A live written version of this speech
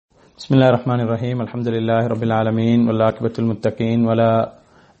Bismillahirrahmanirrahim. Alhamdulillahi rabbil alamin wal aqibatul muttaqin wala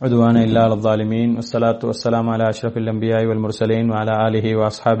udwana illa alal zalimin wassalatu wassalamu ala ashrafil anbiya'i wal mursalin wa ala alihi wa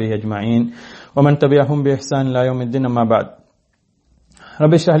ashabihi ajma'in wa man tabi'ahum bi ihsan ila yawmiddin amma ba'd.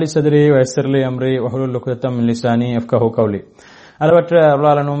 Rabbi shrah li sadri wa yassir li amri wahlul 'uqdatam min lisani yafqahu qawli. அளவற்ற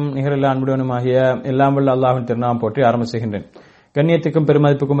அருளாளனும் நிகரில்லா அன்புடனுமாகிய எல்லாம் வல்ல அல்லாஹ்வின் திருநாமம் போற்றி ஆரம்பம் செய்கின்றேன். கண்ணியத்துக்கும்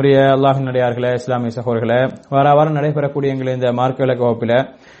பெருமதிப்புக்கும் உரிய அல்லாஹ்வின் அடியார்களே, இஸ்லாமிய சகோதரர்களே, வாரம் நடைபெறக்கூடிய எங்கள் இந்த மார்க்க விளக்க வகுப்பில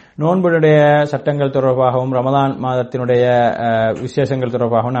நோன்புடைய சட்டங்கள் தொடர்பாகவும் ரமதான் மாதத்தினுடைய விசேஷங்கள்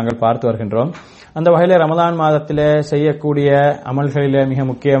தொடர்பாகவும் நாங்கள் பார்த்து வருகின்றோம். அந்த வகையில ரமதான் மாதத்திலே செய்யக்கூடிய அமல்களிலே மிக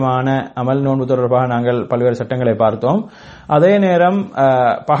முக்கியமான அமல் நோன்பு தொடர்பாக நாங்கள் பல்வேறு சட்டங்களை பார்த்தோம். அதே நேரம்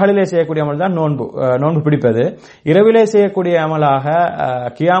பகலிலே செய்யக்கூடிய அமல் தான் நோன்பு பிடிப்பது. இரவிலே செய்யக்கூடிய அமலாக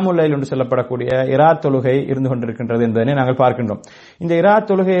கியாமுல் லைல் என்று சொல்லப்படக்கூடிய இராத் தொழுகை இருந்து கொண்டிருக்கின்றது என்பதனை நாங்கள் பார்க்கின்றோம். இந்த இராத்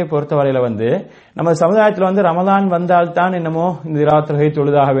தொழுகையை பொறுத்தவரையில நமது சமுதாயத்தில் ரமதான் வந்தால்தான் என்னமோ இந்த இராத் தொழுகை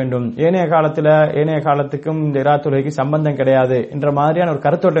தொழுதாக வேண்டும், ஏனைய காலத்துக்கும் இந்த இராத் தொழுகைக்கு சம்பந்தம் கிடையாது என்ற மாதிரியான ஒரு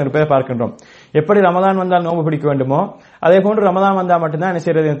கருத்தோட்டம் இருப்பதை பார்க்கின்றோம். எப்படி ரமதான் வந்தால் நோன்பு பிடிக்க வேண்டுமோ அதே போன்று ரமதான் வந்தா மட்டும்தான் என்ன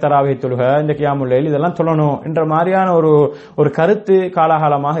செய்யறது, இந்த தராவி தொழுகை, இந்த கியாமுல் லைல் இதெல்லாம் சொல்லணும் என்ற மாதிரியான ஒரு கருத்து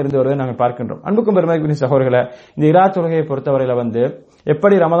காலாகாலமாக இருந்து வருவதை நாங்கள் பார்க்கின்றோம். அன்புக்கும் பெருமதிக்குரிய சகோதரர்களே, இந்த இராத் தொழுகையை பொறுத்தவரையில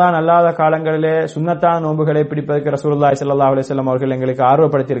எப்படி ரமதான் அல்லாத காலங்களிலே சுன்னத்தான நோன்புகளை பிடிப்பதற்கு ரசூலுல்லாஹி ஸல்லல்லாஹு அலைஹி வஸல்லம் அவர்கள் எங்களுக்கு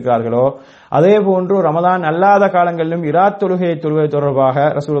ஆர்வப்படுத்தி இருக்கிறார்களோ, அதே போன்று ரமதான் அல்லாத காலங்களிலும் இராத் தொழுகை தொடர்பாக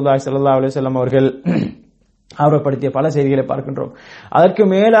ரசூலுல்லாஹி ஸல்லல்லாஹு அலைஹி வஸல்லம் அவர்கள் ஆர்வப்படுத்திய பல செய்திகளை பார்க்கின்றோம். அதற்கு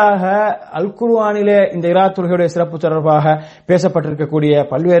மேலாக அல் குர்ஆனிலே இந்த இராத் தொழுகையுடைய சிறப்பு தொடர்பாக பேசப்பட்டிருக்கக்கூடிய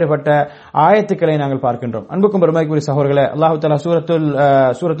பல்வேறுபட்ட ஆயத்துக்களை நாங்கள் பார்க்கின்றோம். அன்புக்கும் பெருமதிக்குரிய சகோதரர்களே, அல்லாஹ் தஆலா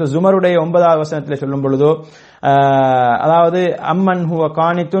சூரத்து ஜுமருடைய 9வது வசனத்திலே சொல்லும் பொழுது, அதாவது அம்மன் ஹுவ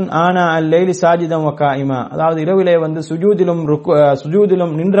கானித்துன் ஆனா அல்-லைலி சாஜிதன் வ காயிமா, அதாவது இரவிலே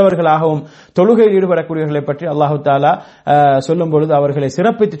சுஜூதிலும் நின்றவர்களாகவும் தொழுகையில் ஈடுபடக்கூடியவர்களை பற்றி அல்லாஹ் தஆலா சொல்லும் பொழுது அவர்களை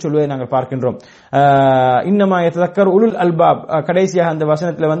சிறப்பித்து சொல்வதை நாங்கள் பார்க்கின்றோம். இன்னமா யதக்கர் உலுல் அல்பாப், கடைசியாக அந்த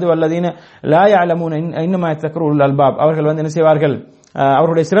வசனத்தில் வல்லதீன லா யஅலமூன இன்னமா யதக்கர் உலுல் அல்பாப், அவர்கள் என்ன செய்வார்கள்,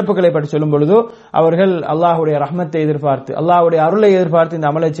 அவருடைய சிறப்புகளை பற்றி சொல்லும் பொழுது அவர்கள் அல்லாஹ்வுடைய ரஹ்மத்தை எதிர்பார்த்து, அல்லாஹ்வுடைய அருளை எதிர்பார்த்து இந்த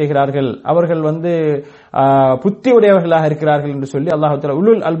அமலை செய்கிறார்கள், அவர்கள் புத்தி உடையவர்களாக இருக்கிறார்கள் என்று சொல்லி அல்லாஹ் தஆலா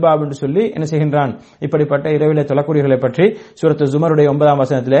உலுல் அல்பாப் என்று சொல்லி என்ன செய்கின்றான், இப்படிப்பட்ட இரவிலே தொழக்கூடியவர்களை பற்றி சூரத்து ஜுமருடைய 9ஆம்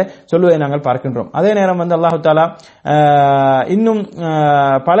வசனத்திலே சொல்வதை நாங்கள் பார்க்கின்றோம். அதே நேரம் அல்லாஹ் தஆலா இன்னும்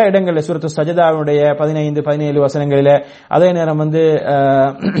பல இடங்களில் சூரத்து சஜதாவுடைய 15, 17 வசனங்களிலே, அதே நேரம்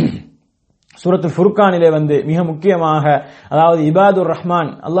சூரத்துல் ஃபுர்கானிலே மிக முக்கியமாக, அதாவது இபாதுர் ரஹ்மான்,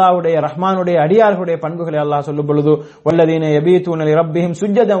 அல்லாஹ்வுடைய ரஹ்மானுடைய அடியார்களுடைய பண்புகளை அல்லாஹ் சொல்லும் பொழுது, வல்லதீன யபீதுன லிரப்பிஹிம்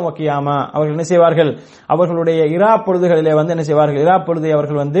சுஜ்ஜதன் வ கியாமா, அவர்கள் என்ன செய்வார்கள், அவர்களுடைய இரா பொழுதுகளிலே என்ன செய்வார்கள், இரா பொழுதை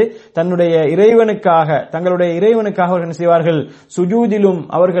அவர்கள் தன்னுடைய தங்களுடைய இறைவனுக்காக அவர்கள் என்ன செய்வார்கள், சுஜூதிலும்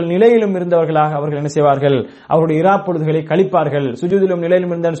அவர்கள் நிலையிலும் இருந்தவர்களாக அவர்கள் என்ன செய்வார்கள், அவருடைய இரா பொழுதுகளை கழிப்பார்கள். சுஜூதிலும்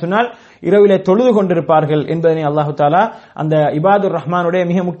நிலையிலும் இருந்தான்னு சொன்னால் இரவிலே தொழுது கொண்டிருப்பார்கள் என்பதனை அல்லாஹ் தஆலா அந்த இபாதுர் ரஹ்மானுடைய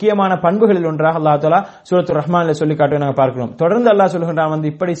மிக முக்கியமான பண்புகளில் ஒன்றாக அல்லாஹ் தஆலா சூரத்துர் ரஹ்மான்ல சொல்லி காட்டுவதை நாங்கள் பார்க்கிறோம். தொடர்ந்து அல்லாஹ் சொல்கிறான்,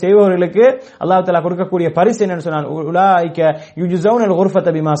 இப்படி செய்பவர்களுக்கு அல்லாஹ் தஆலா கொடுக்கக்கூடிய பரிசு என்னன்னு சொன்னால், உலாயிக யுஜ்ஸௌனல்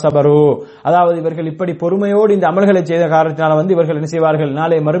குர்ஃபத பிமா ஸபரு, அதாவது இவர்கள் இப்படி பொறுமையோடு இந்த அமல்களை செய்த காரணத்தினால இவர்கள் என்ன செய்வார்கள்,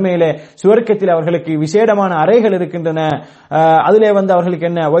 நாளை மறுமையிலே சுவர்க்கத்தில் அவர்களுக்கு விசேடமான அறைகள் இருக்கின்றன. அதிலே அவர்களுக்கு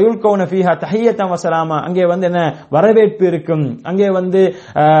என்ன, வயுல்கௌன ஃபீஹா தஹிய்யத்தன் வ ஸலாமா, அங்கே என்ன வரவேற்பு இருக்கும், அங்கே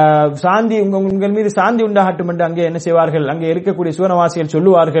சாந்தி, உங்கள் மீது சாந்தி உண்டாகட்டும் என்று அங்கே என்ன செய்வார்கள், அங்கே இருக்கக்கூடிய சுவனவாசிகள்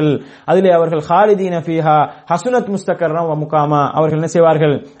சொல்லுவார்கள். அதிலே அவர்கள் ஹாலிதீன ஃபீஹா ஹஸனத் முஸ்தகர்ரம் வ முகாமா, அவர்கள் என்ன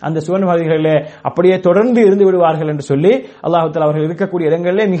செய்வார்கள், அந்த சுவனவாசிகளிலே அப்படியே தொடர்ந்து இருந்து விடுவார்கள் என்று சொல்லி அல்லாஹ் தஆலா அவர்கள் இருக்கக்கூடிய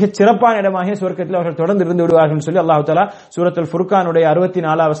இடங்களிலே மிகச் சிறப்பான இடமாக சுவர்க்கத்தில் அவர்கள் தொடர்ந்து இருந்து விடுவார்கள் என்று சொல்லி அல்லாஹ் தஆலா சூரத்துல் ஃபுர்கானுடைய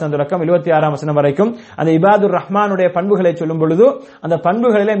 64ஆம் வசனம் தொடக்கம் 76ஆம் வசனம் வரைக்கும் அந்த இபாதுர் ரஹ்மானுடைய பண்புகளை சொல்லும் பொழுது, அந்த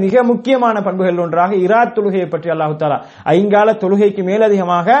பண்புகளிலே மிக முக்கியமான பண்புகள் ஒன்றாக இராத் தொழுகையை பற்றி அல்லாஹ் தஆலா ஐங்கால தொழுகைக்கு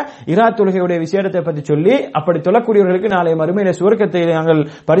மேலதிகமாக இராத் தொழுகையுடைய விசேடத்தை பற்றி சொல்லி, அப்படி தொழக்கூடியவர்களுக்கு நாளை மறுமையிலே சுவர்க்கத்தை நாங்கள்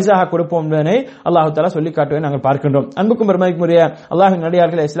பரிசாக கொடுப்போம் என்பதனை அல்லாஹ் தஆலா சொல்லி காட்டுவதை நாங்கள் பார்க்கின்றோம். அன்புக்கும் பெருமதிக்குரிய அல்லாஹ்வின்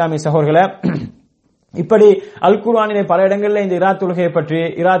அடியார்களே, இஸ்லாமிய சகோதரர்களே, இப்படி அல் குர்ஆனிலே பல இடங்களில் இந்த இராத் தொழுகையை பற்றி,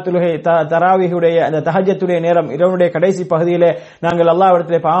 இராத் தொழுகை தராவீஹுடைய அந்த தஹஜ்ஜத்துடைய நேரம், இரவுடைய கடைசி பகுதியிலே நாங்கள்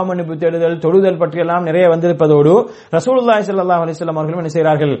அல்லாஹ்விடத்திலே பாவ மன்னிப்பு தேடுதல், தொழுதல் பற்றி எல்லாம் நிறைய வந்திருப்பதோடு ரசூலுல்லாஹி ஸல்லல்லாஹு அலைஹி வஸல்லம் அவர்களும் என்ன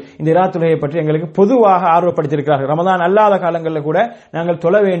செய்கிறார்கள், இந்த இராத் தொழுகையை பற்றி எங்களுக்கு பொதுவாக ஆர்வப்படுத்தியிருக்கிறார்கள். ரமதான் அல்லாத காலங்களில் கூட நாங்கள்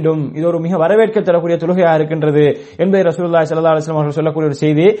தொழ வேண்டும், இது ஒரு மிக வரவேற்க தரக்கூடிய தொழுகையாக இருக்கின்றது என்பதை ரசூலுல்லாஹி ஸல்லல்லாஹு அலைஹி வஸல்லம் அவர்கள் சொல்லக்கூடிய ஒரு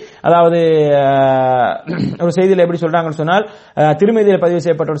செய்தி. அதாவது ஒரு செய்தியில் எப்படி சொல்றாங்கன்னு சொன்னால், திருமதியில் பதிவு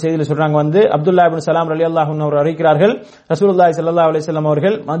செய்யப்பட்ட ஒரு செய்தியில் சொல்றாங்க, அப்துல்லா இப்னு ஸலாம் சலாம் ரலியல்லாஹு அன்ஹு அவர்கள் அறிவிக்கிறார்கள், ரசூலுல்லாஹி ஸல்லல்லாஹு அலைஹி வஸல்லம்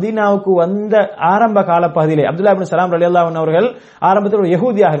அவர்கள் மதீனாவுக்கு வந்த ஆரம்ப கால பகுதியிலே அப்துல்லாஹ் இப்னு சலாம் ரலியல்லாஹு அன்ஹு அவர்கள் ஆரம்பத்தில் ஒரு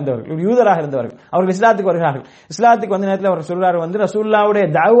யஹூதியாக இருந்தவர்கள், ஒரு யூதராக இருந்தவர்கள். அவர்கள் இஸ்லாத்துக்கு வருகிறார்கள். இஸ்லாத்துக்கு வந்த நேரத்தில் அவர் சொல்றாரு ரசூலுல்லாஹ்வுடைய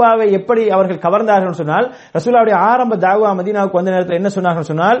தஅவாவை எப்படி அவர்கள் கவர்ந்தார்கள் சொன்னால், ரசூலுல்லாஹ்வுடைய ஆரம்ப தஅவா மதீனாவுக்கு வந்த நேரத்தில் என்ன சொன்னார்கள்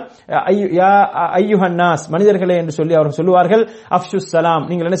சொன்னால், யா அய்யுஹன் நாஸ், மனிதர்களே என்று சொல்லி அவர்கள் சொல்லுவார்கள், அஃஷுஸ் சலாம்,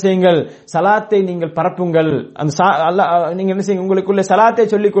 நீங்கள் என்ன செய்யுங்கள், சலாத்தை நீங்கள் பரப்புங்கள், அந்த நீங்கள் என்ன செய்யுங்கள், உங்களுக்குள்ள சலாத்தை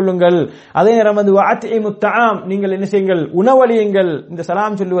சொல்லிக் கொள்ளுங்கள். அதே நேரம் வஅத்இமுத் தஆம், நீங்கள் என்ன செய்யுங்கள், உணவளியுங்கள். இந்த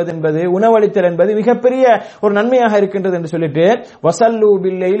சலாம் சொல்லுவது என்பது, உணவளித்தல் என்பது மிகப்பெரிய ஒரு நன்மையாக இருக்கின்றது என்று சொல்லிட்டு வஸல்லு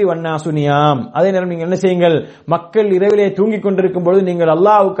பில்லைலி வன்னாசு நியாம், அதே நேரம் நீங்கள் என்ன செய்யுங்கள், மக்கள் இரவிலே தூங்கிக் கொண்டிருக்கும் பொழுது நீங்கள்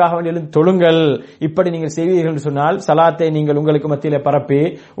அல்லாஹ்வுக்காக வேண்டி எழுந்து தொழுங்கள். இப்படி நீங்கள் செய்வீர்கள் என்று சொன்னால் சலாத்தை நீங்கள் உங்களுக்கு மத்தியிலே பரப்பி,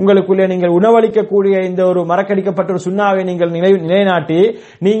 உங்களுக்குள்ளே நீங்கள் உணவளிக்கக்கூடிய இந்த ஒரு மறக்கடிக்கப்பட்ட ஒரு சுன்னாவை நீங்கள் நிலைநாட்டி,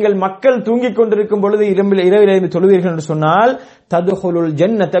 நீங்கள் மக்கள் தூங்கிக் கொண்டிருக்கும் பொழுது இரவிலே இருந்து தொழுவீர்கள் என்று சொன்னால் ததுகுலுல்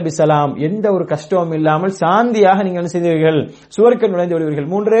ஜன்னத பிஸலாம், எந்த ஒரு கஷ்டமும் இல்லாமல் சாந்தியாக நீங்கள் என்ன செய்வீர்கள், சுவர்க்கம் நுழைந்து விடுவீர்கள்.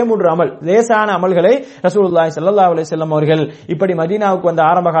 மூன்றே மூன்று அமல், லேசான அமல்களை ரசூலுல்லாஹி ஸல்லல்லாஹு அலைஹி வஸல்லம் அவர்கள் இப்படி மதீனாவுக்கு வந்த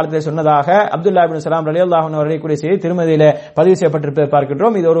ஆரம்ப காலத்தில் சொன்னதாக அப்துல்லாஹ் இப்னு சலாம் ரலியல்லாஹு அன்ஹு அவர்கள் கூறிய செய்தி திருமதியிலே பதிவு செய்யப்பட்டிருப்பதை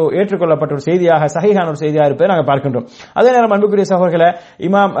பார்க்கின்றோம். இது ஒரு ஏற்றுக்கொள்ளப்பட்ட ஒரு செய்தியாக, சஹீஹான ஒரு செய்தியாக இருப்பதை நாங்கள் பார்க்கின்றோம். அதே நேரம் அன்புக்குரிய சகோதரர்களே,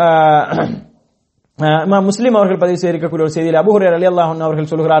 இமாம் முஸ்லிம் அவர்கள் பதிவு செய்திருக்கக்கூடிய ஒரு செய்தியில் அபூ ஹுரைரா ரலியல்லாஹு அன்ஹு அவர்கள்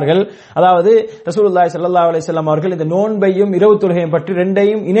சொல்கிறார்கள், அதாவது ரசூலுல்லாஹி ஸல்லல்லாஹு அலைஹி வஸல்லம் அவர்கள் இந்த நோன்பையும் இரவு தொழுகையும் பற்றி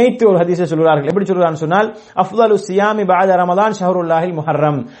ரெண்டையும் இணைத்து ஒரு ஹதீஸை சொல்கிறார்கள். எப்படி சொல்றான்னு சொன்னால், அஃதலு ஸியாமி பஅத ரமதான் ஷஹ்ருல்லாஹில்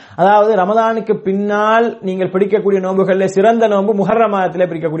முஹர்ரம், அதாவது ரமதானுக்கு பின்னால் நீங்கள் பிடிக்கக்கூடிய நோன்புகளிலே சிறந்த நோன்பு முஹர்ரம் மாதத்திலே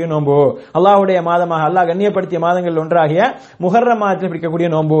பிடிக்கக்கூடிய நோன்பு, அல்லாஹ்வுடைய மாதமாக அல்லாஹ் கண்ணியப்படுத்திய மாதங்கள் ஒன்றாகிய முஹர்ரம் மாதத்திலே பிடிக்கக்கூடிய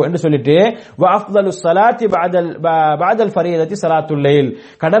நோன்பு என்று சொல்லிட்டு, வ அஃதலு ஸலாத்தி பஅதல் ஃபரீதத்தி ஸலாத்துல் லைல்,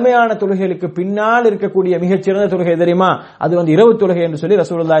 கடமையான தொழுகைகளுக்கு பின்னால் இருக்கக்கூடிய மிகச்சிறந்த தொழுகை தெரியுமா, அது இரவு தொழுகை என்று சொல்லி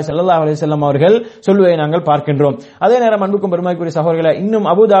ரசூலுல்லாஹி ஸல்லல்லாஹு அலைஹி வஸல்லம் அவர்கள் சொல்லுவதை நாங்கள் பார்க்கின்றோம். அதே நேரம் அன்புக்கும் பெருமைக்குரிய சகோதரர்களே, இன்னும்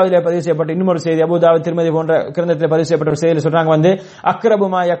அபூ தாவூதிலே பதிவு செய்யப்பட்ட இன்னும் ஒரு செய்தி, அபூ தாவூத் திருமதி போன்ற கிரந்தத்திலே பதிவு செய்யப்பட்ட ஒரு செய்தியில் சொல்றாங்க, அக்ரபு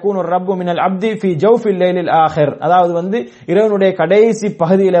மா யகூனு ரப்பு மினல் அப்தி ஃபீ ஜௌஃபில் லைலில் ஆகிர், அதாவது இரவனுடைய கடைசி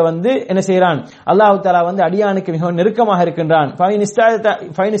பகுதியில என்ன செய்றான், அல்லாஹ் தஆலா அடியானுக்கு மிகவும் நெருக்கமாக இருக்கின்றான்.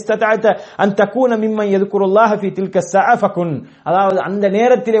 ஃபைன் இஸ்ததஅத அன் தகூன மிம்மன் யذ்குருல்லாஹ ஃபீ தில்க ஸஅ ஃபகுன், அதாவது அந்த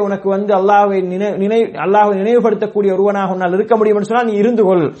நேரத்திலே உனக்கு அல்லாஹ்வை அல்லாஹ்வை நினைவுபடுத்தக்கூடிய ஒருவனாக உன்னால் இருக்க முடியும் என்று சொன்னால் நீ இருந்து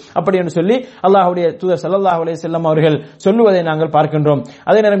கொள், அப்படி என்று சொல்லி அல்லாஹ்வுடைய தூதர் ஸல்லல்லாஹு அலைஹி வஸல்லம் அவர்கள் சொல்லுவதை நாங்கள் பார்க்கின்றோம்.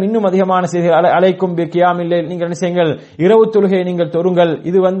 அதே நேரம் இன்னும் அதிகமான செய்திகள், அலைக்கும் பி கியாமில் லைல், நீங்கள் என்ன செய்யுங்கள், இரவு தொழுகையை நீங்கள் தொழுங்கள்.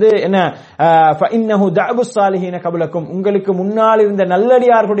 இது என்ன, ஃபஇன்னஹு தஅபுஸ் ஸாலிஹீன கப்லக்கும், உங்களுக்கு முன்னால் இருந்த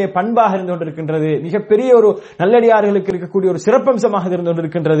நல்லடியார்களுடைய பண்பாக இருந்து கொண்டிருக்கின்றது, மிகப்பெரிய ஒரு நல்லடியார்களுக்கு இருக்கக்கூடிய ஒரு சிறப்பம்சமாக இருந்து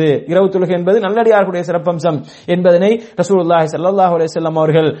கொண்டிருக்கின்றது. இரவு தொழுகை என்பது நல்லடியார்களுடைய சிறப்பம்சம் என்பதனை ரசூலுல்லாஹி ஸல்லல்லாஹு அலைஹி வஸல்லம்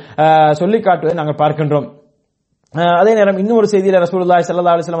அவர்கள் சொல்லி காட்டுவதை நாங்கள் பார்க்கின்றோம். அதே நேரம் இன்னொரு செய்தியில ரசூலுல்லாஹி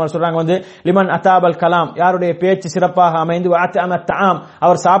ஸல்லல்லாஹு அலைஹி வஸல்லம் சொல்றாங்க, லிமன் அதாபல் கலாம், யாருடைய பேச்சு சிறப்பாக அமைந்து, வஅதஅம தஆம்,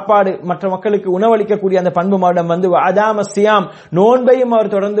 அவர் சாப்பாடு மற்ற மக்களுக்கு உணவளிக்கக்கூடிய அந்த பண்பு மாடம் வஅதாம ஸியாம், நோன்பையும்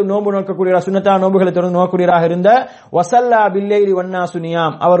அவர் தொடர்ந்து நோன்பு நோக்கக்கூடிய சுன்னத்தா நோன்புகளை தொடர்ந்து நோக்கக்கூடியவராக இருந்த, வஸல்லா பில்லைலி வன்னாசு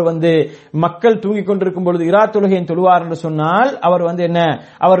நியாம், அவர் மக்கள் தூங்கிக் கொண்டிருக்கும் பொழுது இரா தொழுகையின் தொழுவார் என்று சொன்னால் அவர்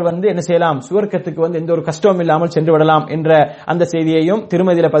என்ன செய்யலாம், சுவர்க்கத்துக்கு எந்த ஒரு கஷ்டமும் இல்லாமல் சென்று விடலாம் என்ற அந்த செய்தியையும்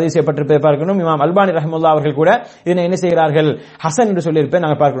திருமதியில பதிவு செய்யப்பட்டிருப்பதை பார்க்கணும். இமாம் அல்பானி ரஹ்மத்துல்லாஹி அவர்கள் கூட இதனை என்ன செய்கிறார்கள், ஹசன் என்று சொல்லியிருப்பேன்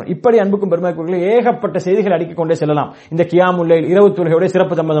நாங்கள் பார்க்கிறோம். இப்படி அன்புக்கும் பெருமைக்குரிய ஏகப்பட்ட செய்திகள் அடுக்கிக் கொண்டே செல்லலாம் இந்த கியாமுல் லைல் இரவு தொழுகையுடைய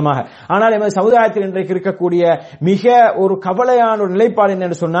சிறப்பு சம்பந்தமாக. ஆனால் எமது சமுதாயத்தில் இன்றைக்கு இருக்கக்கூடிய மிக ஒரு கவலையான ஒரு நிலைப்பாடு என்ன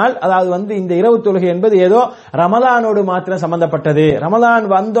என்று சொன்னால், அதாவது இந்த இரவு தொழுகை என்பது ஏதோ ரமலானோடு மாத்திரம் சம்பந்தப்பட்டது, ரமலான்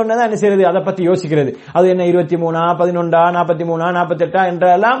வந்தோன்னே தான் என்ன செய்யறது, அதை பத்தி யோசிக்கிறது, அது என்ன 23 11 43 48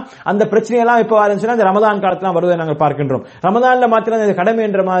 என்றெல்லாம் அந்த பிரச்சனையெல்லாம் இப்ப ஆரம்பிச்சுன்னா இந்த ரமலான் காலத்தில் வருவதை நாங்கள் பார்க்கின்றோம். ரமலான்ல மாத்திரம் இது கடமை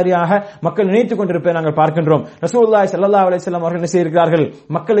என்ற மாதிரியாக மக்கள் நினைத்துக் கொண்டிருப்பதை நாங்கள் பார்க்கின்றோம். ரசூலுல்லாஹி ஸல்லல்லாஹு அலைஹி வஸல்லம் அவர்கள் என்ன செய்திருக்கிறார்கள்,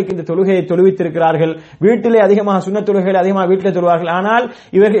 மக்களுக்கு இந்த தொழுகையை தொழுவித்திருக்கிறார்கள். வீட்டிலே அதிகமாக சுன்னத் தொழுகைகளை அதிகமாக வீட்டிலே தொழுவார்கள். ஆனால்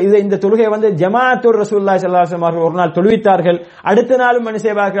இவர்கள் இந்த தொழுகை ஜமாஅத்தோடு ரசூலுல்லாஹி ஸல்லல்லாஹு அலைஹி வஸல்லம் அவர்கள் ஒரு நாள் தொழுவித்தார்கள். அடுத்த நாளும் என்ன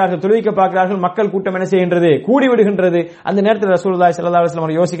செய்ய பார்க்கிறார்கள், தொழுவிக்க பார்க்கிறார்கள். மக்கள் கூட்டம் என்ன செய்கின்றது, கூடி விடுகின்றது. அந்த நேரத்தில் ரசூலுல்லாஹி ஸல்லல்லாஹு அலைஹி வஸல்லம்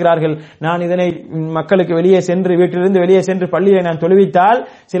அவர்கள் யோசிக்கிறார்கள், நான் இதனை மக்களுக்கு வெளியே சென்று, வீட்டிலிருந்து வெளியே சென்று பள்ளியை நான் தொழுவித்தால்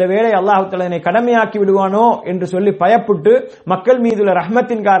சில வேளை அல்லாஹ் தஆலா என்னை கடமையாக்கி விடுவானோ என்று சொல்லி பயப்பட்டு மக்கள் மீதுள்ள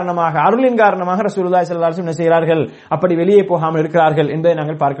ரஹ்மத்தின் காரணமாக, அருளின் காரணமாக ரசூலுல்லாஹி ஸல்லல்லாஹு அலைஹி வஸல்லம் செய்கிறார்கள், அப்படி வெளியே போகாமல் இருக்கிறார்கள் என்பதை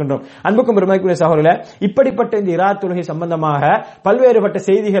நாங்கள் பார்க்கின்றோம். அன்புக்கும் பெருமைக்குரிய சகோதரர்களே, இப்படிப்பட்ட இந்த இரா தொழுகை சம்பந்தமாக பல்வேறுபட்ட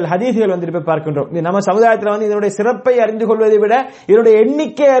செய்திகள், ஹதீஸ்கள் வந்திருப்பதை பார்க்கின்றோம். நம்ம சமுதாயத்தில் இதனுடைய சிறப்பை அறிந்து கொள்வதை விட இதனுடைய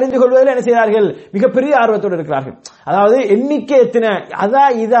எண்ணிக்கை அறிந்து கொள்வதில் என்ன செய்கிறார்கள், மிகப்பெரிய ஆர்வத்தோடு இருக்கிறார்கள். அதாவது எண்ணிக்கை எத்தனை, அதா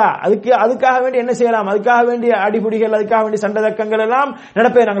இதா, அதுக்காக வேண்டி என்ன செய்யலாம், அதுக்காக வேண்டிய அடிபுடிகள், அதுக்காக வேண்டிய சண்டதக்கங்கள் எல்லாம்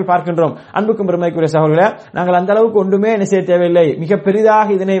நடப்பதை நாங்கள் பார்க்கின்றோம். அன்புக்கும் பெருமைக்குரிய சகோதரர்களே, நாங்கள் அந்த அளவுக்கு ஒன்றுமே என்ன செய்ய தேவையில்லை. மிக பெரிதாக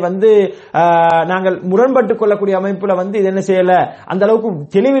இதனை நாங்கள் முரண்பட்டுக் கொள்ள கொள்ளக்கூடிய அமைப்புல இது என்ன செய்யல, அந்த அளவுக்கு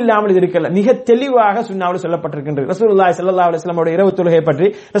தெளிவில்லாமல் இது இருக்கல. மிக தெளிவாக சுன்னாவில் சொல்லப்பட்டிருக்கின்றது. ரசூலுல்லாஹி ஸல்லல்லாஹு அலைஹி வஸல்லம் உடைய இரவு தொழுகை பற்றி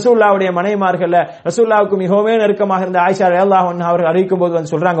ரசூலுல்லாஹ்வுடைய மனைவிமார்கள் ரசூலுல்லாஹ்வுக்கு மிகவும் நெருக்கமாக இருந்த ஆயிஷா ரலியல்லாஹு அன்ஹா அவர்கள் அறிவிக்கும்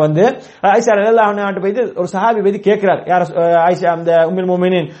போது சொல்றாங்க, ஆயிஷா ரலியல்லாஹு அன்ஹா போய் ஒரு சஹாபி கேட்கிறார், யார் ஆயிஷா அந்த உம்முல்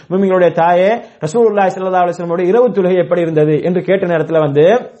முஃமினீன் முஃமின்களுடைய தாயே, ரசூலுல்லாஹி ஸல்லல்லாஹு அலைஹி வஸல்லம் உடைய இரவு தொழுகை எப்படி இருந்தது என்று கேட்ட நேரத்தில்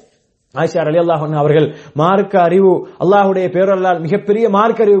ஆயிஷா ரலியல்லாஹு அன்ஹா அவர்கள் மார்க்க அறிவு, அல்லாஹ்வுடைய பேரருளால் மிகப்பெரிய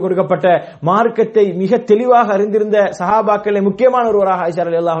மார்க்க அறிவு கொடுக்கப்பட்ட, மார்க்கத்தை மிக தெளிவாக அறிந்திருந்த சஹாபாக்களில் முக்கியமான ஒருவராக ஆயிஷா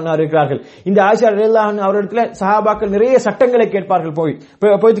ரலியல்லாஹு அன்ஹா இருக்கிறார்கள். இந்த ஆயிஷா ரலியல்லாஹு அன்ஹா அவர்களிடத்தில் சஹாபாக்கள் நிறைய சட்டங்களை கேட்பார்கள், போய்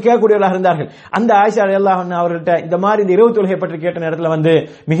கேட்கக்கூடியவர்களாக இருந்தார்கள். அந்த ஆயிஷா ரலியல்லாஹு அன்ஹா அவர்கள்ட்ட இந்த மாதிரி இந்த இரவு தொழுகை பற்றி கேட்ட நேரத்தில்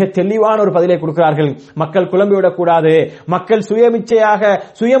மிக தெளிவான ஒரு பதிலை கொடுக்கிறார்கள். மக்கள் குழம்பிவிடக் கூடாது, மக்கள் சுயமிச்சையாக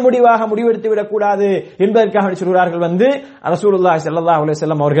சுயமுடிவாக முடிவெடுத்து விடக்கூடாது என்பதற்காக சொல்கிறார்கள். ரசூலுல்லாஹி ஸல்லல்லாஹு அலைஹி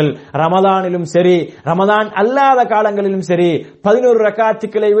வஸல்லம் அவர்கள் ரமதானிலும் சரி ரமதான் அல்லாத காலங்களிலும் சரி 11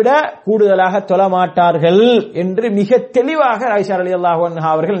 ரக்காத்துக்களை விட கூடுதலாக தொழமாட்டார்கள் என்று மிக தெளிவாக ஆயிஷா ரலியல்லாஹு அன்ஹா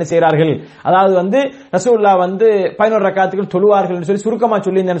அவர்கள் என்ன செய்கிறார்கள். அதாவது ரசூலுல்லாஹ் 11 ரக்காத்துக்கள் தொழுவார்கள் என்று சொல்லி சுருக்கமா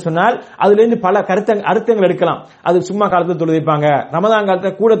சொல்லியிருந்தேன்னு சொன்னால் அதுல இருந்து பல அர்த்தங்கள் எடுக்கலாம். அது சும்மா காலத்தில் தொழுதிப்பாங்க, ரமதான்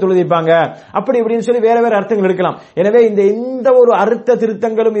காலத்தில் கூட தொழுதிப்பாங்க, அப்படி இப்படின்னு சொல்லி வேற வேற அர்த்தங்கள் எடுக்கலாம். எனவே இந்த எந்த ஒரு அர்த்த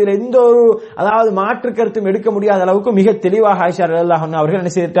திருத்தங்களும் இதுல எந்த ஒரு அதாவது மாற்று கருத்தும் எடுக்க முடியாத அளவுக்கு மிக தெளிவாக ஆயிஷா ரலியல்லாஹு அன்ஹா அவர்கள்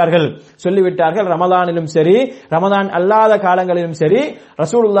என்ன செய்தார்கள், சொல்லிவிட்டார்கள். ரமதானிலும் சரி ரமதான் அல்லாத காலங்களிலும் சரி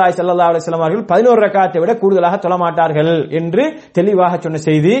ரசூலுல்லாஹி ஸல்லல்லாஹு அலைஹி வஸல்லம் அவர்கள் 11 ரக்காத்தை விட கூடுதலாக தொழமாட்டார்கள் என்று தெளிவாக சொன்ன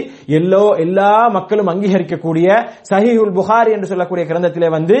செய்தி எல்லா மக்களும் அங்கீகரிக்கக்கூடிய சஹீஹுல் புகாரி என்று சொல்லக்கூடிய கிரந்தத்திலே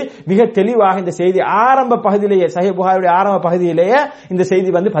மிக தெளிவாக இந்த செய்தி ஆரம்ப பகுதியிலேயே, சஹீஹ் புகாரியுடைய ஆரம்ப பகுதியிலேயே இந்த செய்தி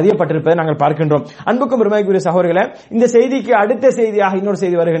பதியப்பட்டிருப்பதை நாங்கள் பார்க்கின்றோம். அன்புக்கும் பெருமைக்குரிய சகோதரர்களே, இந்த செய்திக்கு அடுத்த செய்தியாக இன்னொரு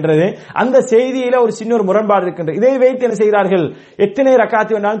செய்தி வருகின்றது. அந்த செய்தியில ஒரு சின்ன ஒரு முரண்பாடு இருக்கின்றது. இதை வைத்து என்ன செய்கிறார்கள், எத்தனை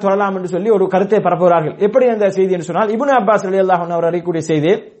ரக்காத்து வேண்டாலும் தொழலாம் என்று சொல்லி ஒரு கருத்தை பரப்புகிறார்கள். எப்படி அந்த செய்தி என்று சொன்னால், இப்னு அப்பாஸ் ரலியல்லாஹு அன்ஹு அவர் அறியக்கூடிய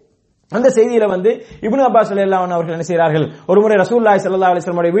செய்தி. அந்த செய்தியில இப்னு அப்பாஸ் ரலியல்லாஹு அன்ஹு அவர்கள் என்ன செய்கிறார்கள், ஒரு முறை ரசூலுல்லாஹி ஸல்லல்லாஹு அலைஹி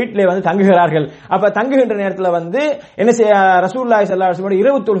வஸல்லம் வீட்டிலே தங்குகிறார்கள். அப்ப தங்குகின்ற நேரத்தில் என்ன செய்ய, ரசூலுல்லாஹி ஸல்லல்லாஹு அலைஹி வஸல்லம்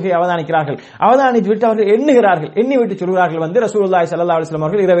இரவு தொழுகையை அவதானிக்கிறார்கள். அவதானித்து விட்டு அவர்கள் எண்ணி விட்டு சொல்கிறார்கள், ரசூலுல்லாஹி ஸல்லல்லாஹு அலைஹி வஸல்லம்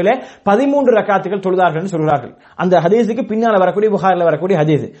அவர்கள் இரவிலே 13 ரக்காத்துகள் தொழுதார்கள் என்று சொல்கிறார்கள். அந்த ஹதீஸுக்கு பின்னால வரக்கூடிய புகாரில வரக்கூடிய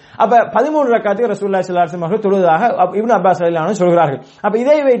ஹதீஸ். அப்ப 13 ரக்காத்துகள் ரசூலுல்லாஹி ஸல்லல்லாஹு அலைஹி வஸல்லம் அவர்கள் தொழுததாக இப்னு அப்பாஸ் ரலியல்லாஹு அன்ஹு சொல்கிறார்கள். அப்ப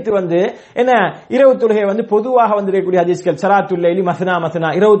இதை வைத்து என்ன இரவு தொழுகை பொதுவாக இருக்கக்கூடிய ஹதீஸ்கள் ஸலாத்துல் லைலி மஸ்னா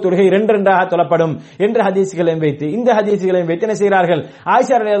மஸ்னா, இரவு தொழுகை இரண்டாக தொழப்படும் என்ற ஹதீஸ்களையும் வைத்து இந்த ஹதீஸ்களையும் வைத்து என்ன செய்கிறார்கள்,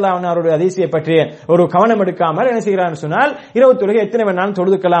 ஆயிஷா ரலியல்லாஹு அன்ஹா அவருடைய ஹதீஸை பற்றி ஒரு கவனம் எடுக்காமல் என்ன செய்கிறார்கள் சொன்னால், இரவு தொழுகை எத்தனை வேணாலும்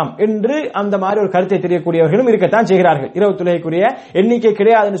தொழுதுக்கலாம் என்று அந்த மாதிரி ஒரு கருத்தை தெரியக்கூடியவர்களும் இருக்கத்தான் செய்கிறார்கள். இரவு தொழுகைக்குரிய எண்ணிக்கை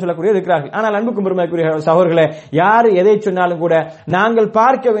கிடையாது என்று சொல்லக்கூடிய இருக்கிறார்கள். ஆனால் அன்புக்கும் பெருமைக்குரிய சகோதரர்களே, யார் எதை சொன்னாலும் கூட நாங்கள்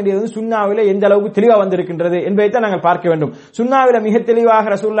பார்க்க வேண்டியது சுன்னாவிலே எந்த அளவுக்கு தெளிவாக வந்திருக்கின்றது என்பதைத்தான் நாங்கள் பார்க்க வேண்டும். சுன்னாவில மிக தெளிவாக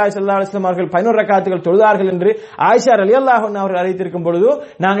ரசூலுல்லாஹி ஸல்லல்லாஹு அலைஹி வஸல்லம் அவர்கள் 11 ரக்காத்துகள் தொழுதார்கள் என்று ஆயிஷா ரலியல்லாஹு அன்ஹா அவர்கள் அறிவித்திருக்கும் பொழுது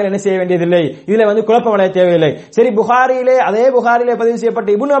நாங்கள் என்ன செய்ய வேண்டியதில்லை, இதுல குழப்பம் அடைய தேவையில்லை. சரி, அதே புகாரிலே பதிவு செய்யப்பட்ட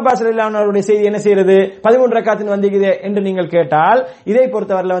இப்னு அப்பாஸ் ரலியல்லாஹு அன்ஹு அவருடைய செய்தி என்ன செய்யறது, 13 ரக்காத்தின் வந்திருக்குது என்று நீங்கள் கேட்டால், இதை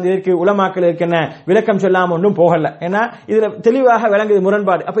பொறுத்தவரையில் இதற்கு உலமாக்கள் என்ன விளக்கம் சொல்லாம ஒன்றும் போகல. ஏன்னா இதுல தெளிவாக விளங்குது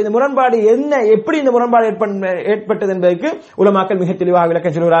முரண்பாடு. அப்ப இந்த முரண்பாடு என்ன, எப்படி இந்த முரண்பாடு ஏற்பட்டது என்பதற்கு உலமாக்கள் மிக தெளிவாக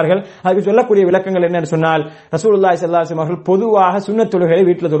விளக்கம் சொல்கிறார்கள். அதுக்கு சொல்லக்கூடிய விளக்கங்கள் என்னன்னு சொன்னால், ரசூலுல்லாஹி ஸல்லல்லாஹு அலைஹி வஸல்லம் அவர்கள் பொதுவாக சுன்னத் தொழுகையை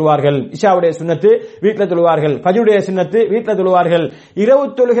வீட்டில் தொழுவார்கள். இஷாவுடைய சுன்னத்து வீட்டில் தொழுவார்கள், ஃபஜ்ருடைய சுன்னத்து வீட்டில் தொழுவார்கள். இரவு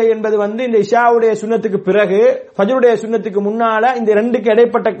தொழுகை என்பது இந்த இஷாவுடைய சுன்னத்துக்கு பிறகு ஃபஜ்ருடைய சுன்னத்துக்கு முன்னால இந்த ரெண்டுக்கு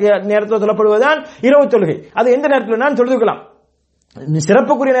இடைப்பட்ட நேரத்தில் தொழப்படுவதுதான் இரவு தொழுகை. அது எந்த நேரத்தில் நான் தொழுதுக்கலாம்.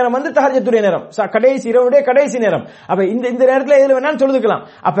 சிறப்புக்குரிய நேரம் தஹஜ்ஜுடைய நேரம், கடைசி இரவுடைய கடைசி நேரம். அப்ப இந்த நேரத்தில் எதுல வேணாலும் தொழுதுக்கலாம்.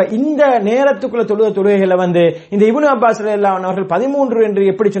 அப்ப இந்த நேரத்துக்குள்ள தொழுகைகளை இந்த இப்னு அப்பாஸ் ரலியல்லாஹு அன்ஹு அவர்கள் 13 என்று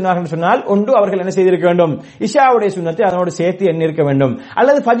எப்படி சொன்னார்கள் சொன்னால், ஒன்று அவர்கள் என்ன செய்திருக்க வேண்டும், இஷாவுடைய சுன்னத்தை அதனோடு சேர்த்து எண்ணிருக்க வேண்டும்,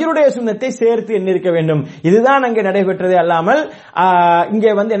 அல்லது ஃபஜ்ருடைய சுன்னத்தை சேர்த்து எண்ணிருக்க வேண்டும். இதுதான் அங்கே நடைபெற்றதே அல்லாமல் இங்கே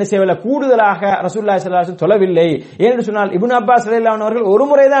என்ன செய்யவில்லை, கூடுதலாக ரசூலுல்லாஹி ஸல்லல்லாஹு அலைஹி வஸல்லம் தொழவில்லை. ஏனென்று சொன்னால் இப்னு அப்பாஸ் ரலியல்லாஹு அன்ஹு அவர்கள் ஒரு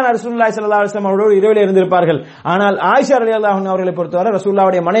முறைதான் ரசூலுல்லாஹி ஸல்லல்லாஹு அலைஹி வஸல்லம் அவரோடு இரவில் இருந்திருப்பார்கள். ஆனால் ஆயிஷா ரலியல்லாஹு அன்ஹா அவர்களை பொறுத்தவரை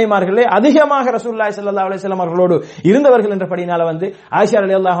ரசூலுல்லாஹ்வுடைய மனைவிமார்களே அதிகமாக ரசூலுல்லாஹி ஸல்லல்லாஹு அலைஹி வஸல்லம் அவர்களோடு இருந்தவர்கள் என்றபடினால ஆயிஷா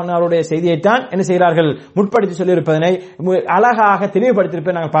ரலியல்லாஹு அன்ஹா அவருடைய செய்தியை தான் என்ன செய்கிறார்கள், முற்படுத்தி சொல்லியிருப்பதனை அழகாக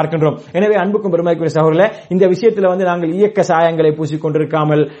தெளிவுபடுத்தியிருப்பதை நாங்கள் பார்க்கின்றோம். எனவே அன்புக்கும் பெருமைக்குரிய சகோதரர்களே, இந்த விஷயத்தில் நாங்கள் இயக்க சாயங்களை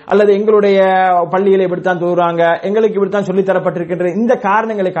பூசிக்கொண்டிருக்காமல், அல்லது எங்களுடைய பள்ளிகளை இப்படித்தான் தோறாங்க, எங்களுக்கு இப்படித்தான் சொல்லி தரப்பட்டிருக்கின்ற இந்த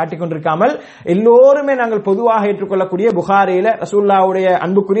காரணங்களை காட்டிக் கொண்டிருக்காமல், எல்லோருமே நாங்கள் பொதுவாக ஏற்றுக்கொள்ளக்கூடிய புகாரியில ரசூலுல்லாஹ்வுடைய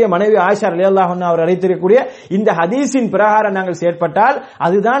அன்புக்குரிய மனைவி ஆயிஷா ரலியல்லாஹு அன்ஹா அவர் அறிவித்திருக்கக்கூடிய இந்த ஹதீஸின் பிரகாரம் நாங்கள் ஏற்பட்டால்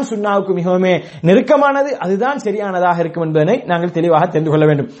அதுதான் சுன்னாவுக்கு மிகவும் நெருக்கமானது, அதுதான் சரியானதாக இருக்கும் என்பதை நாங்கள் தெளிவாக தெரிந்து கொள்ள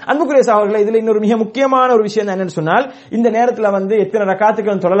வேண்டும். அன்புக்குரிய சகோதரர்களே, இதுல இன்னொரு மிக முக்கியமான ஒரு விஷயம் என்னன்னு சொன்னால், இந்த நேரத்தில் வந்து எத்தனை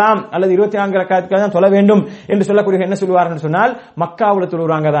ரக்காத்துக்கள் தொழலாம் அல்லது 24 ரக்காத்துக்கள் தான் தொழ வேண்டும் என்று சொல்லக்கூடிய என்ன சொல்லுவார்கள் சொன்னால், மக்காவுல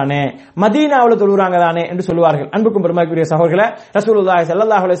தொழுறாங்க தானே, மதீனாவுல தொழுறாங்க தானே என்று சொல்லுவார்கள். அன்புக்கும் பெருமதிக்குரிய சகோதரர்களே, ரசூலுல்லாஹி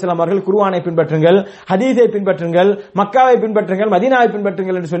ஸல்லல்லாஹு அலைஹி வஸல்லம் அவர்கள் குர்ஆனை பின்பற்றுங்கள், ஹதீஸை பின்பற்றுங்கள், மக்காவை பின்பற்றுங்கள், மதீனாவை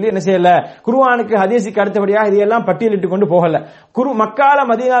பின்பற்றுங்கள் என்று சொல்லி என்ன செய்யல, குர்ஆனுக்கு ஹதீஸுக்கு அடுத்தபடியாக இதையெல்லாம் பட்டியலிட்டு கொண்டு போகல. மக்கால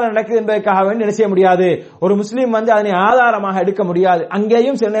மதீனால நடக்குது என்பதற்காக வேண்டி என்ன செய்ய முடியாது, ஒரு முஸ்லீம் வந்து அதனை ஆதாரமாக எடுக்க முடியாது.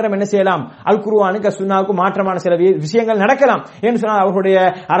 அங்கேயும் சில நேரம் என்ன செய்யலாம், அல் குர்ஆனுக்கு சுன்னாவுக்கு மாற்றமான சில விஷயங்கள் நடக்கலாம் என்று சொன்னால் அவர்களுடைய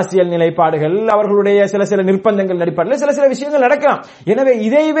அரசியல் நிலைப்பாடுகள், அவர்களுடைய சில நிர்பந்தங்கள் அடிப்படையில் சில விஷயங்கள் நடக்கலாம். எனவே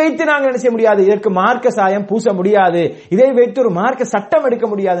இதை வைத்து நாங்கள் என்ன செய்ய முடியாது, இதற்கு மார்க்க சாயம் பூச முடியாது, இதை வைத்து ஒரு மார்க்க சட்டம் எடுக்க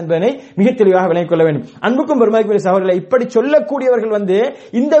முடியாது என்பதை மிக தெளிவாக விளங்கிக் கொள்ள வேண்டும். அன்புக்கும் பெருமதிக்குரிய சகோதரர்களே, இப்படி சொல்லக்கூடியவர்கள் வந்து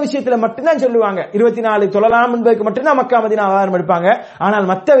இந்த விஷயத்தில் மட்டும்தான் சொல்லுவாங்க, 24 தொழலாம் என்பதற்கு மட்டும்தான் மக்கா மதீனா ஆதாரம் எடுப்பாங்க. ஆனால்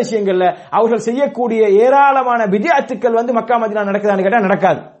மற்ற விஷயங்கள்ல அவர்கள் செய்யக்கூடிய ஏராளமான பித்அத்துக்கள் வந்து மக்கா மதீனா நடக்குதான்னு கேட்டா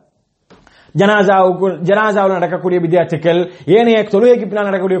நடக்காது. ஜனாசாவில் நடக்கக்கூடிய பித்அத்துக்கள், ஏனைய தொழுகைக்கு பின்னால்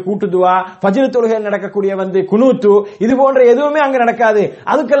நடக்கக்கூடிய கூட்டு துவா, ஃபஜ்ர் தொழுகையில் நடக்கக்கூடிய வந்து குனூத்து, இது போன்ற எதுவுமே அங்க நடக்காது.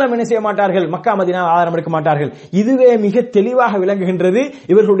 அதுக்கெல்லாம் என்ன செய்ய மாட்டார்கள், மக்கா மதீனா ஆதாரம் எடுக்க மாட்டார்கள். இதுவே மிக தெளிவாக விளங்குகின்றது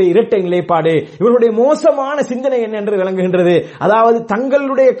இவர்களுடைய இரட்டை நிலைப்பாடு, இவர்களுடைய மோசமான சிந்தனை என்ன என்று விளங்குகின்றது. அதாவது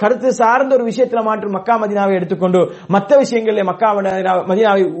தங்களுடைய கருத்து சார்ந்த ஒரு விஷயத்தில் மாற்று மக்கா மதீனாவை எடுத்துக்கொண்டு மற்ற விஷயங்களில் மக்கா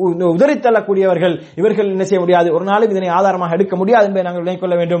மதீனாவை உதறித்தள்ளக்கூடியவர்கள் இவர்கள் என்ன செய்ய முடியாது, ஒரு நாளும் இதனை ஆதாரமாக எடுக்க முடியாது என்பதை நாங்கள் விளங்கிக்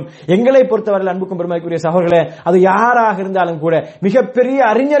கொள்ள வேண்டும். எங்களை பொறுத்தவரை அன்புக்கும் பெருமதிக்குரிய சகோதரர்களே, அது யாராக இருந்தாலும் கூட, மிகப்பெரிய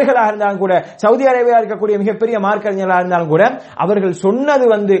அறிஞர்களாக இருந்தாலும் கூட, சவுதி அரேபியா இருக்கக்கூடிய மிகப்பெரிய மார்க்க அறிஞர்களாக இருந்தாலும் கூட, அவர்கள் சொன்னது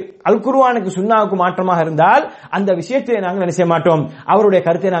வந்து அல் குர்ஆனுக்கு சுன்னாவுக்கு மாற்றமாக இருந்தால் அந்த விஷயத்தை நாங்கள் என்ன செய்ய மாட்டோம், அவருடைய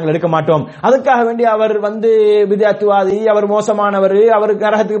கருத்தை நாங்கள் எடுக்க மாட்டோம். அதுக்காக வேண்டி அவர் வந்து பித்அத்வாதி, அவர் மோசமானவர், அவருக்கு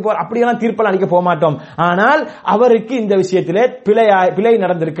நரகத்துக்கு போற அப்படியெல்லாம் தீர்ப்பெல்லாம் அளிக்க போக மாட்டோம். ஆனால் அவருக்கு இந்த விஷயத்திலே பிழை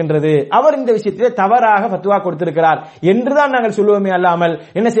நடந்திருக்கின்றது, அவர் இந்த விஷயத்திலே தவறாக ஃபத்வா கொடுத்திருக்கிறார் என்றுதான் நாங்கள் சொல்லுவோமே அல்லாமல்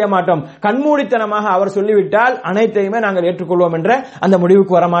என்ன செய்ய மாட்டோம், கண்மூடித்தனமாக அவர் சொல்லிவிட்டால் அனைத்தையுமே நாங்கள் ஏற்றுக்கொள்வோம் என்ற அந்த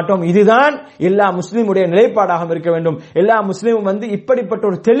முடிவுக்கு வர மாட்டோம். இதுதான் எல்லா முஸ்லிமுடைய நிலைப்பாடாக இருக்க வேண்டும். எல்லா முஸ்லிமும் வந்து இப்படிப்பட்ட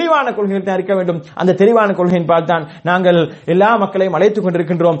ஒரு தெளிவான கொள்கையை தான் இருக்க வேண்டும். அந்த தெளிவான கொள்கையின் பால் தான் நாங்கள் எல்லா மக்களையும் அழைத்துக்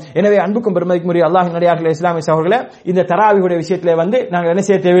கொண்டிருக்கின்றோம். எனவே அன்புக்கும் பெருமதிக்குரிய அல்லாஹ்வின் அடியார்களே, இஸ்லாமிய சகோதரர்களே, இந்த தராவிஹுடைய விஷயத்திலே வந்து நாங்கள் என்ன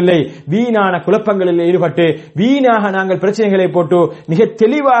செய்ய தேவையில்லை, வீணான குழப்பங்களில் ஈடுபட்டு வீணாக நாங்கள் பிரச்சனைகளை போட்டு மிக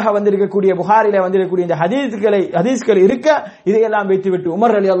தெளிவாக வந்திருக்கக்கூடிய புகாரில வந்திருக்கக்கூடிய இந்த ஹதீஸ்கள் இருக்க இதையெல்லாம் வைத்துவிட்டு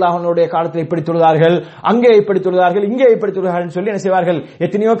உமர் ரலியல்லாஹு அன்ஹுடைய காலத்தில் இப்படி தொழுதார்கள், அங்கே இப்படி தொழுதார்கள், இங்கே இப்படி தொழுதார்கள் சொல்லி என்ன செய்வார்கள்,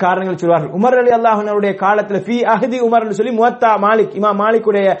 எத்தனையோ காரணங்கள் சொல்வார்கள். உமர் ரலியல்லாஹு அன்ஹுடைய காலத்தில் ஃபீ அஹ்தி உமர் என்று சொல்லி முவத்தா மாலிக், இமாம்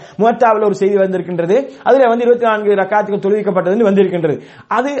மாலிக்குடைய முவத்தாவில் ஒரு செய்தி வந்திருக்கின்றது. அதுல வந்து 24 ரக்காத்துகள் தொழுவிக்கப்பட்டது வந்திருக்கின்றது.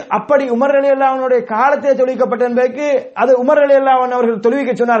 அது அப்படி உமர் ரலியல்லாஹு அன்ஹுடைய காலத்தில் தொழுவிக்கப்பட்ட என்பதற்கு அது உமர் ரலியல்லாஹு அன்ஹு அவர்கள்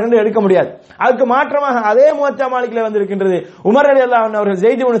தொழுவிக்க சொன்னார்கள் என்று எடுக்க முடியாது. அதுக்கு மாற்றமாக அதே முவத்தா மாலிக்ல வந்திருக்கின்றது, உமர் ரலியல்லாஹு அன்ஹு அவர்கள்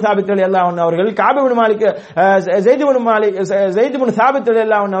ஸைத் இப்னு சாபித் ரலியல்லாஹு அன்ஹு அவர்கள், காப் இப்னு மாலிக், ஸைத் இப்னு சாபித்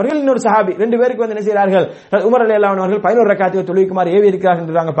ரலியல்லாஹு அன்ஹு அவர்கள், இன்னொரு சஹாபி, ரெண்டு பேருக்கு வந்து என்ன செய்கிறார்கள், உமர் ரலியல்லாஹு அன்ஹு அவர்கள் 11 ரக்காத்துகள் தொழுவிக்குமாறு ஏவி இருக்கிறார்கள்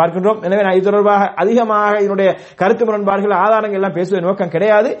என்று நாங்கள் பார்க்கின்றோம். எனவே நான் இது தொடர்பாக அதிகமாக இதனுடைய கருத்து முரண்பாடுகள் ஆதாரங்கள் எல்லாம் பேசுவதன் நோக்கம்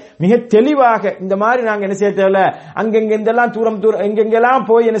கிடையாது. மிக தெளிவாக இந்த மாதிரி நாங்கள் என்ன செய்ய தேவையில்ல, அங்கெங்க இதெல்லாம் தூரம் எங்கெங்கெல்லாம்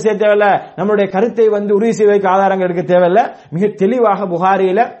போய் என்ன செய்ய தேவையில்ல, நம்மளுடைய கருத்தை வந்து உறுதி செய்வதற்கு ஆதாரங்கள் எடுக்க தேவையில்ல. மிக தெளிவாக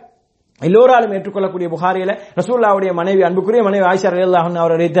புகாரியில எல்லோராலும் ஏற்றுக்கொள்ளக்கூடிய புகாரியில ரசூலுல்லாஹ்வுடைய மனைவி, அன்புக்குரிய மனைவி ஆயிஷா ரலியல்லாஹு அன்ஹா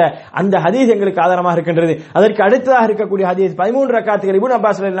அவர் அறிவித்த அந்த ஹதீஸ் எங்களுக்கு ஆதாரமாக இருக்கின்றது. அதற்கு அடுத்ததாக இருக்கக்கூடிய ஹதீஸ் 13 ரக்காத்துகள், இப்னு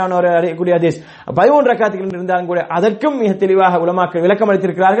அப்பாஸ் ரலியல்லாஹு அன்ஹு அவர் அறியக்கூடிய ஹதீஸ் 13 ரக்காத்துகள் இருந்தாலும் கூட அதற்கும் மிக தெளிவாக உலமாக்கள் விளக்கம்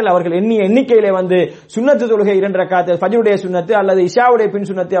அளித்திருக்கிறார்கள். அவர்கள் எண்ணிக்கையிலே வந்து சுன்னத்து தொழுகை 2 ரக்காத்து, ஃபஜ்ருடைய சுன்னத்து அல்லது இஷாவுடைய பின்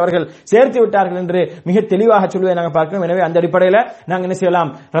சுன்னத்தை அவர்கள் சேர்த்து விட்டார்கள் என்று மிக தெளிவாக சொல்வதை நாங்கள் பார்க்கிறோம். எனவே அந்த அடிப்படையில் நாங்கள் என்ன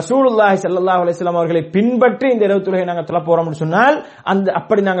செய்யலாம், ரசூலுல்லாஹி ஸல்லல்லாஹு அலைஹி வஸல்லம் அவர்களை பின்பற்றி இந்த இரவு தொழுகை நாங்கள் தொழ போறோம் என்று சொன்னால் அந்த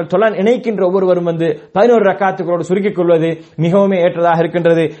அப்படி நாங்கள் தொழ நினைக்கின்ற ஒவ்வொருவரும் வந்து 11 ரக்காத்துகளோடு சுருக்கிக் கொள்வது மிகவும் ஏற்றதாக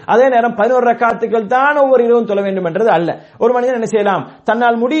இருக்கின்றது. அதே நேரம் 11 ரக்காத்துக்கள் தான் ஒவ்வொரு இரவும் தொழ வேண்டும் என்றது அல்ல. ஒரு மனிதன் என்ன செய்யலாம்,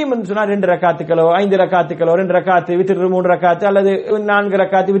 தன்னால் முடியும் என்று சொன்னால் 2 ரக்காத்துக்களோ 5 ரக்காத்துக்களோ 2 ரக்காத்து வித்திர் 3 ரக்காத்து அல்லது 4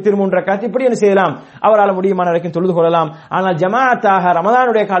 ரக்காத்து வித்திர் 3 ரக்காத்து இப்படி என்ன செய்யலாம், அவரால் முடியுமான வரைக்கும் தொழுது கொள்ளலாம். ஆனால் ஜமாஅத்தாக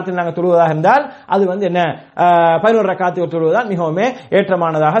ரமதானுடைய காலத்தில் நாங்கள் தொழுவதாக இருந்தால் அது வந்து என்ன 11 ரக்காத்துகள் தொழுவதுதான் மிகவும்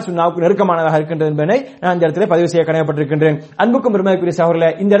ஏற்றமானதாக சுன்னாவுக்கு நெருக்கமானதாக இருக்கின்றது என்பதை நான் இந்த இடத்துல பதிவு செய்ய கடமைப்பட்டிருக்கின்றேன். அன்புக்கும் பெருமதிக்குரிய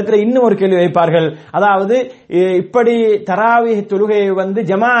சகோதரர்களே, இந்த இடத்துல இன்னும் ஒரு கேள்வி வைப்பார்கள். அதாவது இப்படி தராவீஹ் தொழுகையை வந்து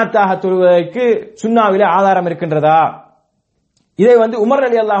ஜமாஅத்தாக தொழுவதற்கு சுன்னாவிலே ஆதாரம் இருக்கின்றதா? இதை வந்து உமர்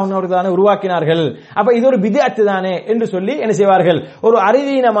ரலியல்லாஹு அன்ஹு அவர்கள் தானே உருவாக்கினார்கள், அப்ப இது ஒரு பித்அத் தானே என்று சொல்லி என்ன செய்வார்கள், ஒரு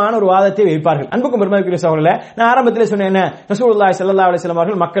அறிவீனமான ஒரு வாதத்தை வைப்பார்கள். அன்புக்கும் பெருமதிக்குரிய சகோதரர்களே, நான் ஆரம்பத்திலே சொன்னேன், ரசூலுல்லாஹி ஸல்லல்லாஹு அலைஹி வஸல்லம்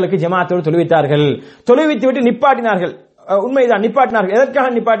அவர்கள் மக்களுக்கு ஜமாஅத்தோடு தொழுவித்தார்கள், தொழுவித்து விட்டு நிப்பாட்டினார்கள். உண்மைதான், நிப்பாட்டினார்கள். எதற்காக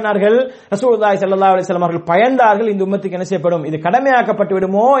நிப்பாட்டினார்கள்? ரசூலுல்லாஹி ஸல்லல்லாஹு அலைஹி வஸல்லம் அவர்கள் பயந்தார்கள், இந்த உம்மத்துக்கு என்ன செய்யப்படும், இது கடமையாக்கப்பட்டு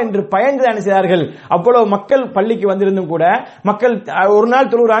விடுமோ என்று பயந்து என்ன செய்தார்கள். அவ்வளவு மக்கள் பள்ளிக்கு வந்திருந்தும் கூட மக்கள் ஒரு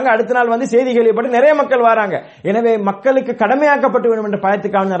நாள் தொழுகிறாங்க, அடுத்த நாள் வந்து செய்தி கேள்விப்பட்டு நிறைய மக்கள் வராங்க. எனவே மக்களுக்கு கடமையாக்கப்பட்டு விடும் என்ற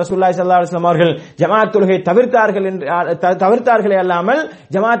பயத்துக்காக ரசூலுல்லாஹி ஸல்லல்லாஹு அலைஹி வஸல்லம் அவர்கள் ஜமாஅத் தொழுகை தவிர்த்தார்களே அல்லாமல்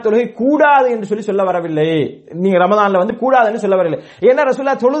ஜமாஅத் தொழுகை கூடாது என்று சொல்ல வரவில்லை. நீங்க ரமதான்ல வந்து கூடாதுன்னு சொல்ல வரவில்லை. ஏன்னா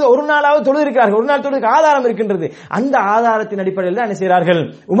ரசூலுல்லாஹ் தொழுது ஒரு நாளாவது தொழுது இருக்கிறார்கள், ஒரு நாள் தொழுதுக்கு ஆதாரம் இருக்கின்றது. அந்த ஆதாரத்தின் அடிப்படையில் தான் என்ன செய்கிறார்கள்,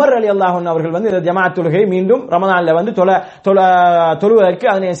 உமர் ரலியல்லாஹு அன்ஹு அவர்கள் வந்து ஜமாஅத் தொழுகை மீண்டும் ரமதான்ல வந்து தொழுவதற்கு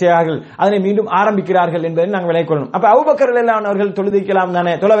அதனை செய்கிறார்கள், அதனை மீண்டும் ஆரம்பிக்கிறார்கள் என்பதை நாங்கள் விளங்கிக் கொள்ளணும். அப்ப அபூபக்கர் ரலியல்லாஹு அன்ஹு அவர்கள் தொழுதிக்கலாம்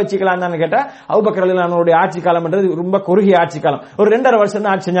தானே, தொலை வச்சுக்கலாம் தானே கேட்டா, அபூபக்கர் ரலியல்லாஹு அன்ஹுடைய ஆட்சி காலம் என்றது ரொம்ப குறுகிய ஆட்சி காலம், ஒரு 2.5 வருஷம்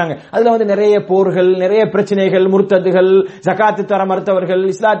தான் ஆட்சி செஞ்சாங்க. அதுல வந்து நிறைய போர்கள், நிறைய பிரச்சனைகள், முர்த்ததுகள், ஜகாத்து தர மறுத்தவர்கள்,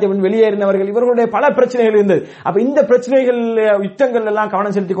 இஸ்லாத்தை வெளியேறினவர்கள், இவர்களுடைய பல பிரச்சனைகள் இருந்தது. அப்ப இந்த பிரச்சனைகள் யுத்தங்கள் எல்லாம்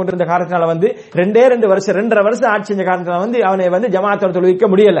கவனம் செலுத்திக் கொண்டிருந்த காரணத்தினால வந்து 2.5 வருஷம் ஆட்சி செஞ்ச காரணத்தினால வந்து அவனை வந்து ஜமாஅத்தோட தொழுவிக்க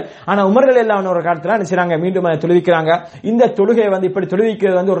முடியல. ஆனா உமர் ரலியல்லாஹு அன்ஹு ஒரு காலத்துல என்ன செய்றாங்க, மீண்டும் அதை தொழுவிக்கிறாங்க. இந்த தொழுகை வந்து இப்படி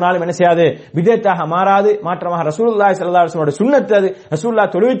தொழுவிக்கிறது வந்து ஒரு நாளும் என்ன செய்யாது, பிதத்தாக மாறாது. மாற்றமாக ரசூலுல்லாஹி ஸல்லல்லாஹு அலைஹி வஸல்லம் சுன்னத், அது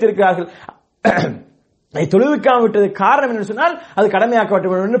ரசூலுல்லாஹ் தொழுவித்திருக்கிறார்கள். தொழுவிக்காம விட்டது காரணம் என்று சொன்னால் அது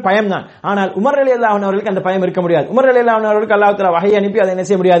கடமையாக்கப்பட்ட பயம் தான். ஆனால் உமர் ரலியல்லாஹு அன்ஹு அவர்களுக்கு அந்த பயம் இருக்க முடியாது. உமர் ரலியல்லாஹு அன்ஹு அவர்களுக்கு அல்லாஹ் தஆலா வஹை அனுப்பி அதை என்ன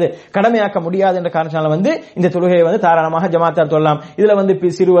செய்ய முடியாது, கடமையாக்க முடியாது என்ற காரணத்தால வந்து இந்த தொழுகையை வந்து தாராளமாக ஜமாஅத்தார் தொழலாம். இதுல வந்து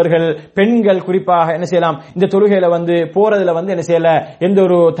சிறுவர்கள், பெண்கள் குறிப்பாக என்ன செய்யலாம், இந்த தொழுகையில வந்து போறதுல வந்து என்ன செய்யல, எந்த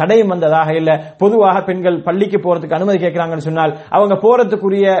ஒரு தடையும் வந்ததாக இல்ல. பொதுவாக பெண்கள் பள்ளிக்கு போறதுக்கு அனுமதி கேட்கிறாங்கன்னு சொன்னால் அவங்க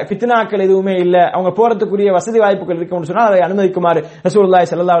போறதுக்குரிய ஃபித்னாக்கள் எதுவுமே இல்ல, அவங்க போறதுக்குரிய வசதி வாய்ப்புகள் இருக்கும்னு சொன்னால் அதை அனுமதிக்குமாறு ரசூலுல்லாஹி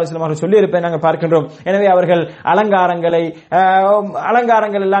ஸல்லல்லாஹு அலைஹி வஸல்லம் அவர்கள் சொல்லி இருப்பதை நாங்கள் பார்க்கின்றோம். எனவே அவர்கள்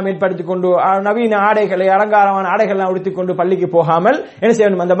அலங்காரங்கள் எல்லாம் ஏற்படுத்திக் கொண்டு நவீன ஆடைகளை, அலங்காரமான ஆடைகள் எல்லாம் உடுத்திக் கொண்டு பள்ளிக்கு போகாமல் என்ன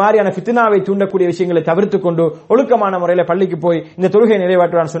செய்யணும், அந்த மாதிரியான ஃபித்னாவை தூண்டக்கூடிய விஷயங்களை தவிர்த்துக் கொண்டு ஒழுக்கமான முறையில் பள்ளிக்கு போய் இந்த தொழுகை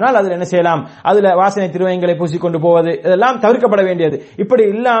நிறைவேற்றுவான்னு சொன்னால் அதில் என்ன செய்யலாம், அதுல வாசனை திருவயங்களை பூசிக்கொண்டு போவது இதெல்லாம் தவிர்க்கப்பட வேண்டியது. இப்படி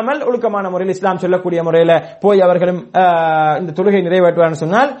இல்லாமல் ஒழுக்கமான முறையில் இஸ்லாம் சொல்லக்கூடிய முறையில் போய் அவர்களும் இந்த தொழுகை நிறைவேற்றுவான்னு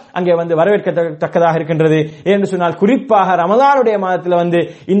சொன்னால் அங்கே வந்து வரவேற்கத்தக்கதாக இருக்கின்றது. என்று சொன்னால் குறிப்பாக ரமதானுடைய மாதத்தில் வந்து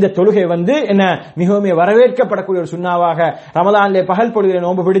இந்த தொழுகை வந்து என்ன மிகவும் வரவேற்கப்படக்கூடிய ஒரு சுன்னாவாக ரமதானிலே பகல் பொழுதிலே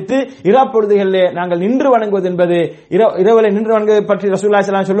நோன்பு பிடித்து இரப்பொழுதுகளிலே நாங்கள் நின்று வணங்குவது என்பது, இரவிலே நின்று வணங்குவது பற்றி ரசூலுல்லாஹி ஸல்லல்லாஹு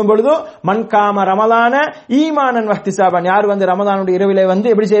அலைஹி வஸல்லம் சொல்லும் பொழுது மன் காம ரமலான ஈமானன் வஹ்திசாபன், யார் வந்து ரமதானுடைய இரவிலே வந்து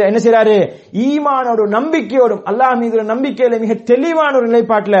எப்படி என்ன செய்றாரு, ஈமானோடு நம்பிக்கையோடும் அல்லாஹ் மீது நம்பிக்கையில மிக தெளிவான ஒரு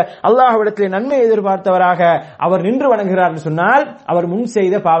நிலைப்பாட்டில் அல்லாஹ்விடத்திலே நன்மை எதிர்பார்த்தவராக அவர் நின்று வணங்குகிறார் சொன்னால் அவர் முன்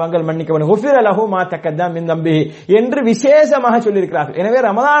செய்த பாவங்கள் மன்னிக்கப்படும், குஃபிர லஹு மா தக்கத்தம் மின் தம்பிஹி என்று விசேஷமாக சொல்லியிருக்கிறார்கள். எனவே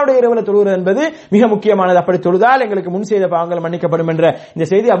ரமதானுடைய இரவிலே தொழுவது என்பது மிக முக்கியமானது. அப்படி தொழுதால் எங்களுக்கு முன் செய்த பாவங்கள் மன்னிக்கப்படும் என்ற இந்த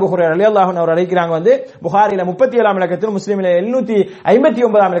செய்தி அபூ ஹுரைரா ரலியல்லாஹு அன்ஹு அவர் அறிவிக்கிறாங்க. வந்து புகாரில 37ஆம் இலக்கத்திலும் முஸ்லிமில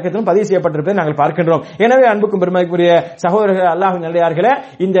 759ஆம் இலக்கத்திலும் பதிவு செய்யப்பட்டிருப்பதை நாங்கள் பார்க்கின்றோம். எனவே அன்புக்கும் பெருமைக்குரிய சகோதரர்களே, அல்லாஹ்வின் நல்லடியார்களே,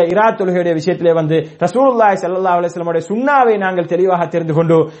 இந்த இராத் தொழுகையுடைய விஷயத்திலே வந்து ரசூலுல்லாஹி ஸல்லல்லாஹு அலைஹி வஸல்லம் உடைய சுன்னாவை நாங்கள் தெளிவாக தெரிந்து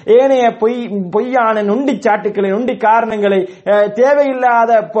கொண்டு ஏனைய பொய்யான நொண்டி சாட்டுக்களை, நொண்டி காரணங்களை,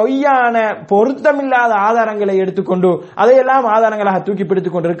 தேவையில்லாத பொய்யான பொருத்தமில்லாத ஆதாரங்களை எடுத்துக்கொண்டு அதையெல்லாம் ஆதாரங்களாக தூக்கி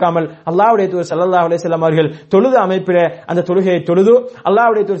பிடித்துக் கொண்டிருக்காமல் அல்லாஹ்வுடைய தூதர் ஸல்லல்லாஹு அலைஹி வஸல்லம் அவர்கள் தொழுது அமைப்பிலே அந்த தொழுகையை தொழுது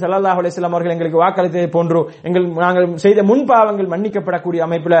அல்லாஹ்வுடைய தூதர் ஸல்லல்லாஹு அலைஹி வஸல்லம் அவர்கள் எங்களுக்கு வாக்களித்ததை போன்று நாங்கள் செய்த முன்பாவங்கள் மன்னிக்கப்படக்கூடிய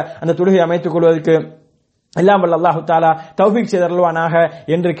அமைப்பில் அந்த தொழுகையை அமைத்துக் கொள்வதற்கு எல்லாம் வல்ல அல்லாஹ் தஆலா தௌஃபீக் செய்தருள்வானாக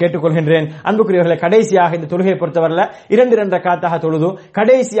என்று கேட்டுக்கொள்கின்றேன். அன்புக்குரியவர்களே, கடைசியாக இந்த தொழுகையை பொறுத்தவரையில் 2 ரக்காத்தாக தொழுது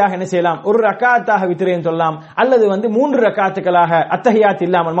கடைசியாக என்ன செய்யலாம், ஒரு ரக்காத்தாக வித்ரையும் சொல்லலாம், அல்லது வந்து 3 ரக்காத்துகளாக அத்தஹியாத்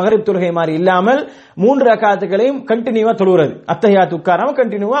இல்லாமல், மகரிப் தொழுகை மாதிரி இல்லாமல் 3 ரக்காத்துகளையும் கண்டினியூவா தொழுகிறது, அத்தஹியாத் உட்காராம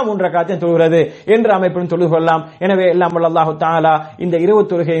கண்டினியூவா 3 ரக்காத்தையும் தொழுகிறது என்ற அமைப்புடன் தொழுது கொள்ளலாம். எனவே எல்லாம் வல்ல அல்லாஹ் தஆலா இந்த இரவு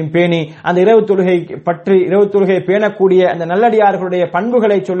தொழுகையும் பேணி அந்த இரவு தொழுகை பற்றி, இரவு தொழுகையை பேணக்கூடிய அந்த நல்லடியார்களுடைய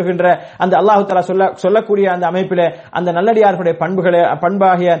பண்புகளை சொல்லுகின்ற அந்த அல்லாஹ் தஆலா சொல்லக்கூடிய அந்த அமைப்பிலே அந்த நல்லடியார்களுடைய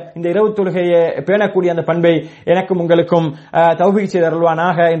பண்பாகிய இந்த இரவு தொழுகையை பேணக்கூடிய அந்த பண்பை எனக்கும் உங்களுக்கும் தௌஃபீக் செய்து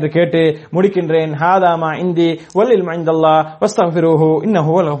அருள்வானாக என்று கேட்டு முடிக்கின்றேன். ஹாதா மா இந்தி வல்லில் மா இந்தல்லாஹ் வஸ்தக்ஃபிருஹு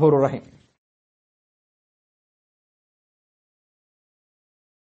இன்னஹு வல் கஃபூருர் ரஹீம்.